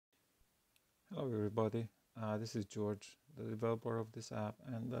Hello, everybody. This is George, the developer of this app,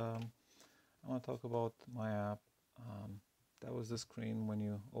 and I want to talk about my app. Um, that was the screen when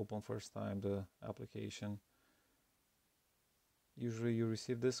you open first time the application. Usually, you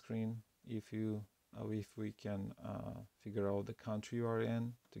receive this screen if we can figure out the country you are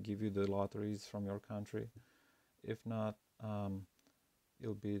in to give you the lotteries from your country. If not,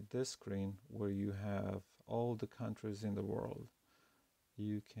 it'll be this screen where you have all the countries in the world.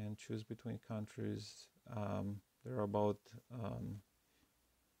 You can choose between countries. There are about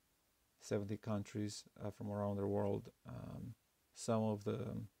 70 countries from around the world. Some of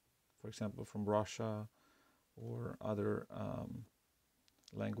them, for example, from Russia or other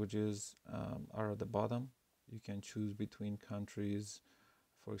languages, are at the bottom. You can choose between countries.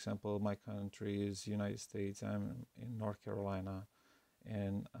 For example, my country is United States. I'm in North Carolina,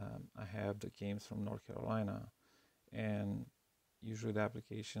 and I have the games from North Carolina. And usually the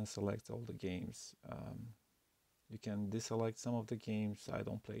application selects all the games. You can deselect some of the games. I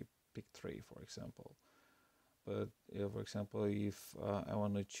don't play pick three, for example. But for example, if I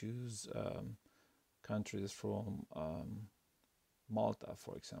want to choose countries from Malta,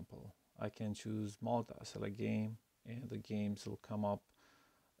 for example, I can choose Malta, select game, and the games will come up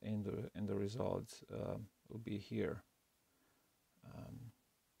in the results. Will be here. Um,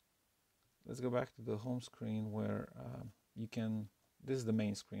 let's go back to the home screen where you can. This is the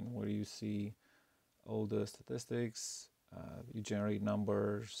main screen where you see all the statistics. You generate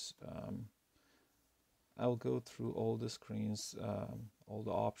numbers. I'll go through all the screens, all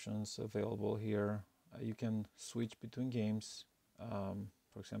the options available here. You can switch between games.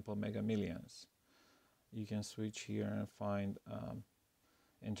 For example, Mega Millions. You can switch here and find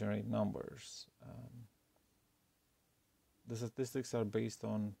and generate numbers. The statistics are based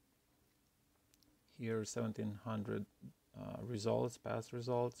on here 1700 results, past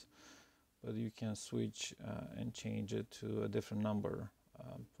results, but you can switch and change it to a different number.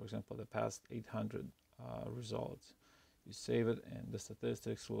 For example, the past 800 results. You save it and the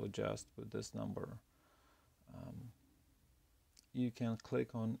statistics will adjust with this number. You can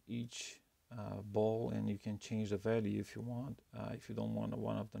click on each ball and you can change the value if you want. If you don't want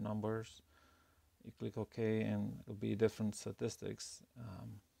one of the numbers, you click OK and it'll be different statistics.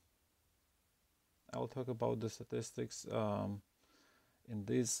 I'll talk about the statistics in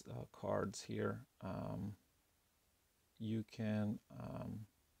these cards here. You can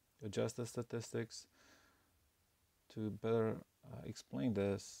adjust the statistics. To better explain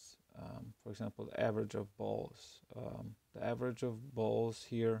this, for example, the average of balls. The average of balls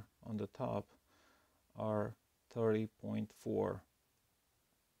here on the top are 30.4.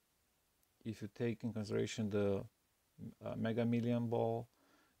 If you take in consideration the Mega Million ball,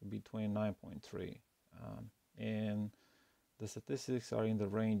 it would be 29.3. And the statistics are in the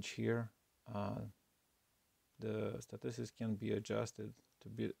range here. The statistics can be adjusted to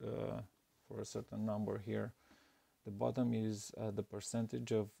be for a certain number here. The bottom is the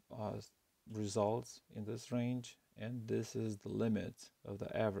percentage of results in this range, and this is the limit of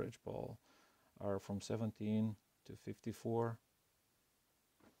the average ball, are from 17 to 54.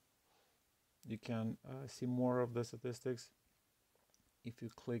 You can see more of the statistics if you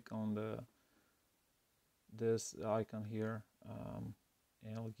click on this icon here, and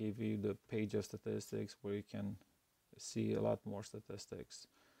it'll give you the page of statistics where you can see a lot more statistics.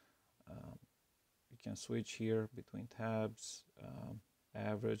 You can switch here between tabs,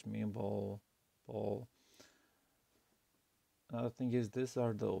 average, mean ball. Another thing is these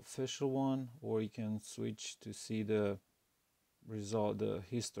are the official one, or you can switch to see the result, the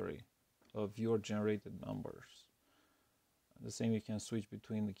history of your generated numbers. The same, you can switch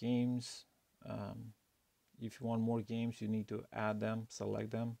between the games. If you want more games, you need to add them,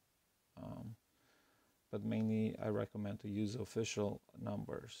 select them. But mainly I recommend to use official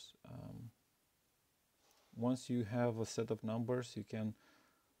numbers. Once you have a set of numbers, you can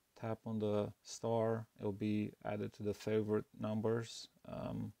tap on the star. It'll be added to the favorite numbers.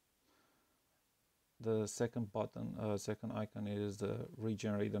 The second button, second icon is the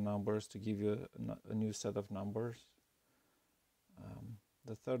regenerate the numbers to give you a new set of numbers.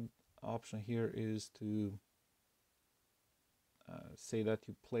 The third option here is to say that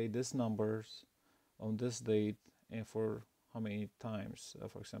you play these numbers on this date and for how many times,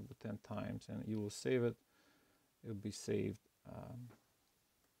 for example 10 times, and you will save it. It will be saved.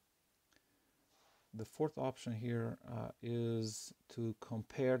 The fourth option here is to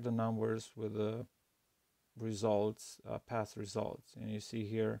compare the numbers with the results, past results, and you see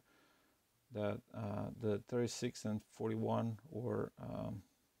here that the 36 and 41 or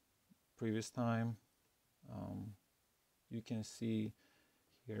previous time. You can see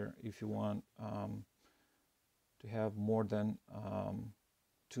here if you want to have more than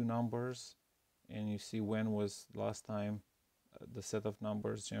two numbers, and you see when was last time the set of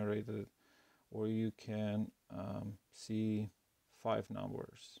numbers generated, or you can see 5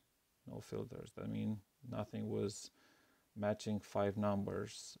 numbers, no filters. That means nothing was matching 5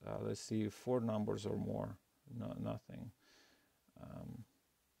 numbers. Let's see, 4 numbers or more, no, nothing.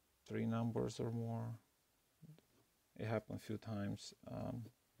 3 numbers or more, it happened a few times.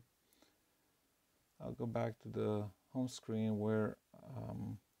 I'll go back to the home screen where,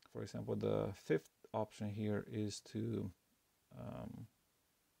 for example, the 5th option here is to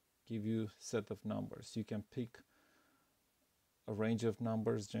give you set of numbers. You can pick a range of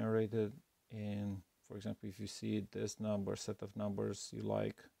numbers generated, and for example, if you see this number, set of numbers you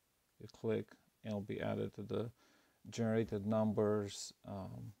like, you click and it'll be added to the generated numbers.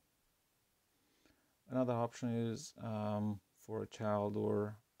 Another option is for a child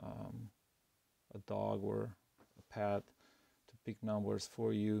or a dog or a pet to pick numbers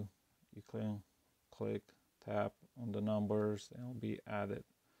for you. You can click, tap on the numbers, and it'll be added.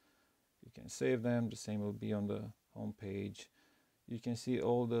 You can save them. The same will be on the home page. You can see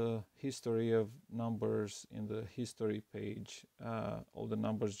all the history of numbers in the history page, all the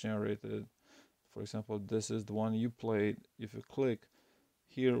numbers generated. For example, this is the one you played. If you click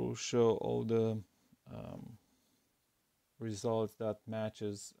here, it will show all the results that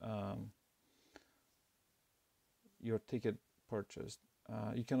matches your ticket purchased.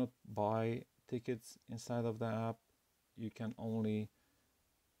 You cannot buy tickets inside of the app. You can only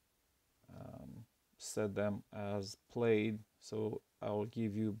set them as played, so I will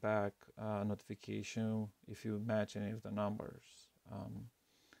give you back a notification if you match any of the numbers.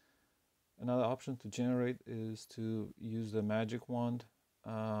 Another option to generate is to use the magic wand.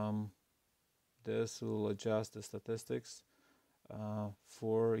 This will adjust the statistics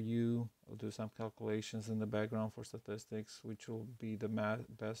for you. I'll do some calculations in the background for statistics, which will be the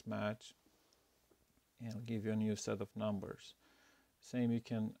best match, and I'll give you a new set of numbers. Same, you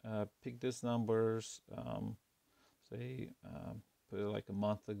can pick these numbers, say put it like a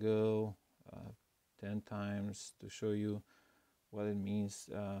month ago, 10 times to show you what it means,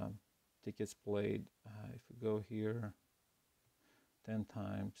 tickets played. If we go here 10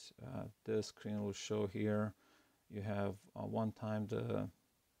 times, this screen will show here you have one time the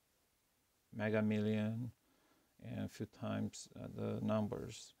Mega Million and a few times the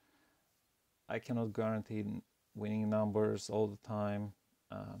numbers. I cannot guarantee winning numbers all the time.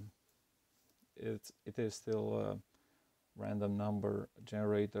 It is still a random number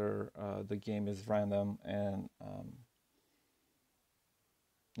generator. The game is random, and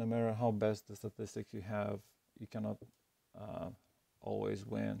no matter how best the statistics you have, you cannot always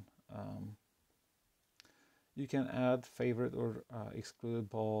win. You can add favorite or excluded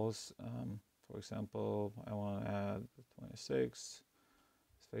balls. For example, I want to add 26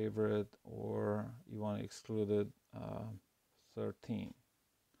 favorite, or you want to exclude it 13.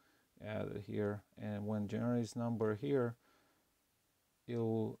 Add it here, and when generates number here, it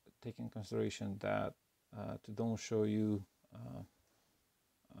will take in consideration that to don't show you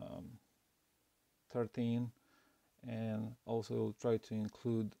 13, and also try to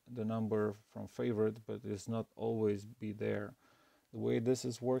include the number from favorite, but it's not always be there. The way this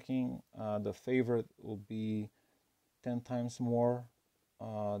is working, the favorite will be 10 times more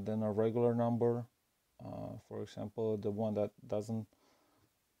than a regular number. For example, the one that doesn't,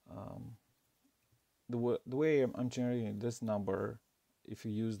 the way I'm generating this number, if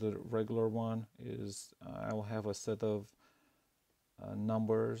you use the regular one, is I will have a set of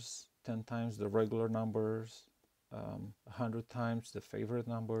numbers, 10 times the regular numbers, 100 times the favorite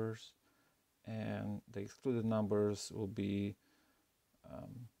numbers, and the excluded numbers will be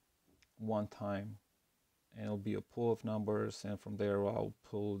one time, and it'll be a pool of numbers, and from there I'll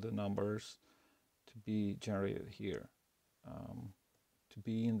pull the numbers to be generated here, to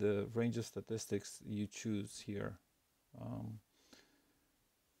be in the range of statistics you choose here.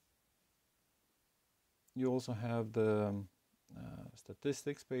 You also have the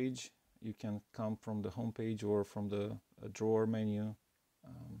statistics page. You can come from the home page or from the drawer menu.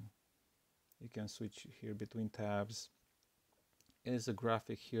 You can switch here between tabs. It is a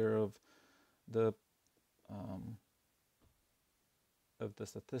graphic here of the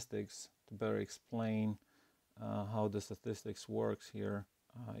statistics to better explain how the statistics works here.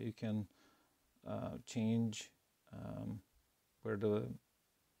 You can change where the,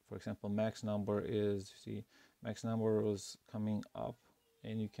 for example, max number is. You see, max number was coming up,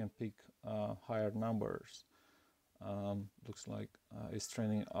 and you can pick higher numbers. Looks like it's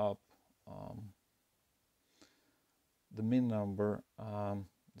trending up. The min number,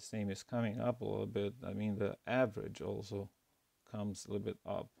 the same is coming up a little bit. I mean, the average also comes a little bit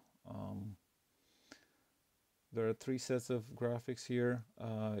up. There are three sets of graphics here.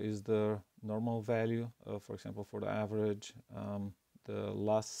 Is the normal value, for example, for the average, the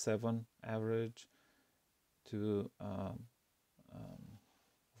last 7 average to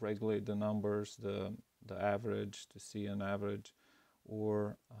regulate the numbers, the average to see an average,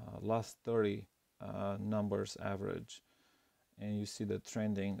 or last 30 numbers average, and you see the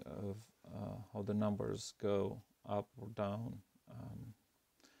trending of how the numbers go up or down.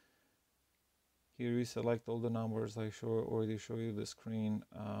 Here you select all the numbers. I already show you the screen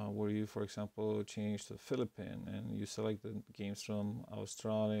where you, for example, change to Philippine, and you select the games from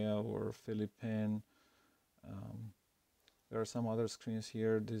Australia or Philippine. There are some other screens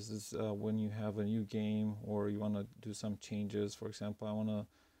here. This is when you have a new game or you want to do some changes. For example, I want to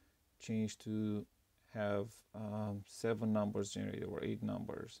change to have 7 numbers generated or 8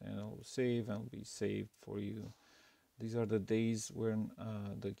 numbers, and it'll save and it'll be saved for you. These are the days when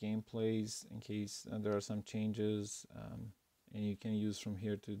the game plays in case there are some changes, and you can use from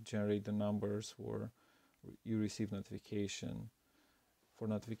here to generate the numbers or you receive notification. For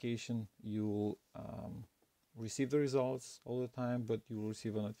notification, you will receive the results all the time, but you will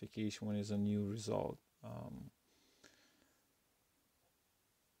receive a notification when there's a new result.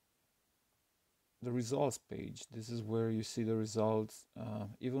 The results page, this is where you see the results.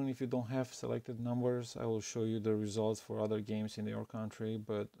 Even if you don't have selected numbers, I will show you the results for other games in your country,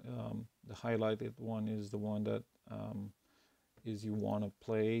 but the highlighted one is the one that is you want to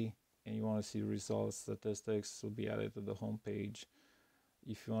play and you want to see results. Statistics will be added to the home page.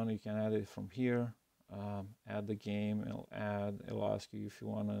 If you want, you can add it from here. Add the game, it'll ask you if you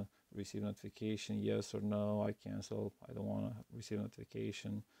want to receive notification, yes or no. I cancel, I don't want to receive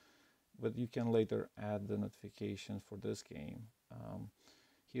notification, but you can later add the notification for this game.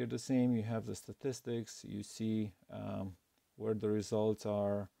 Here the same, you have the statistics, you see where the results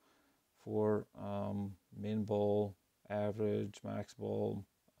are for min ball, average, max ball.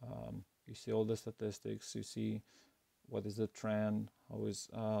 You see all the statistics, you see what is the trend, how is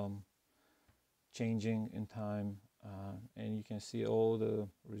changing in time, and you can see all the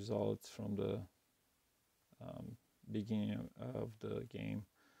results from the beginning of the game.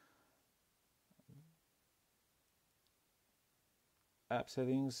 App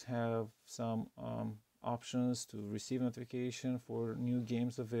settings have some options to receive notification for new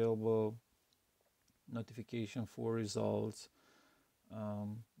games available, notification for results,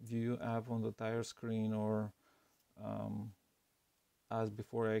 view app on the entire screen, or as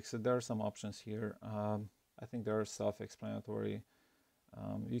before exit. There are some options here. I think they are self-explanatory.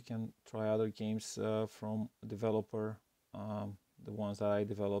 You can try other games from a developer, the ones that I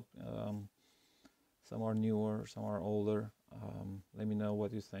developed. Some are newer, some are older. Let me know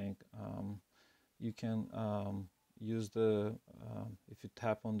what you think. You can use the, if you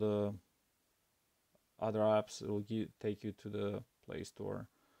tap on the other apps, it will take you to the Play Store.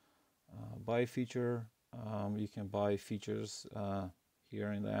 Buy feature, you can buy features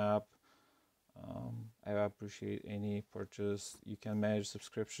here in the app. I appreciate any purchase. You can manage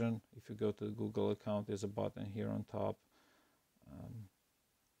subscription. If you go to the Google account, there's a button here on top.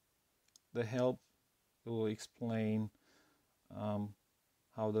 The help will explain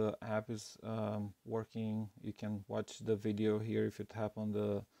how the app is working. You can watch the video here if you tap on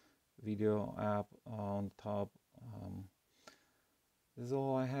the video app on top. This is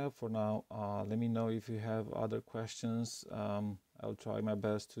all I have for now. Let me know if you have other questions. I'll try my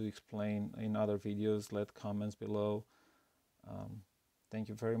best to explain in other videos. Let comments below. Thank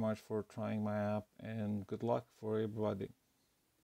you very much for trying my app, and good luck for everybody.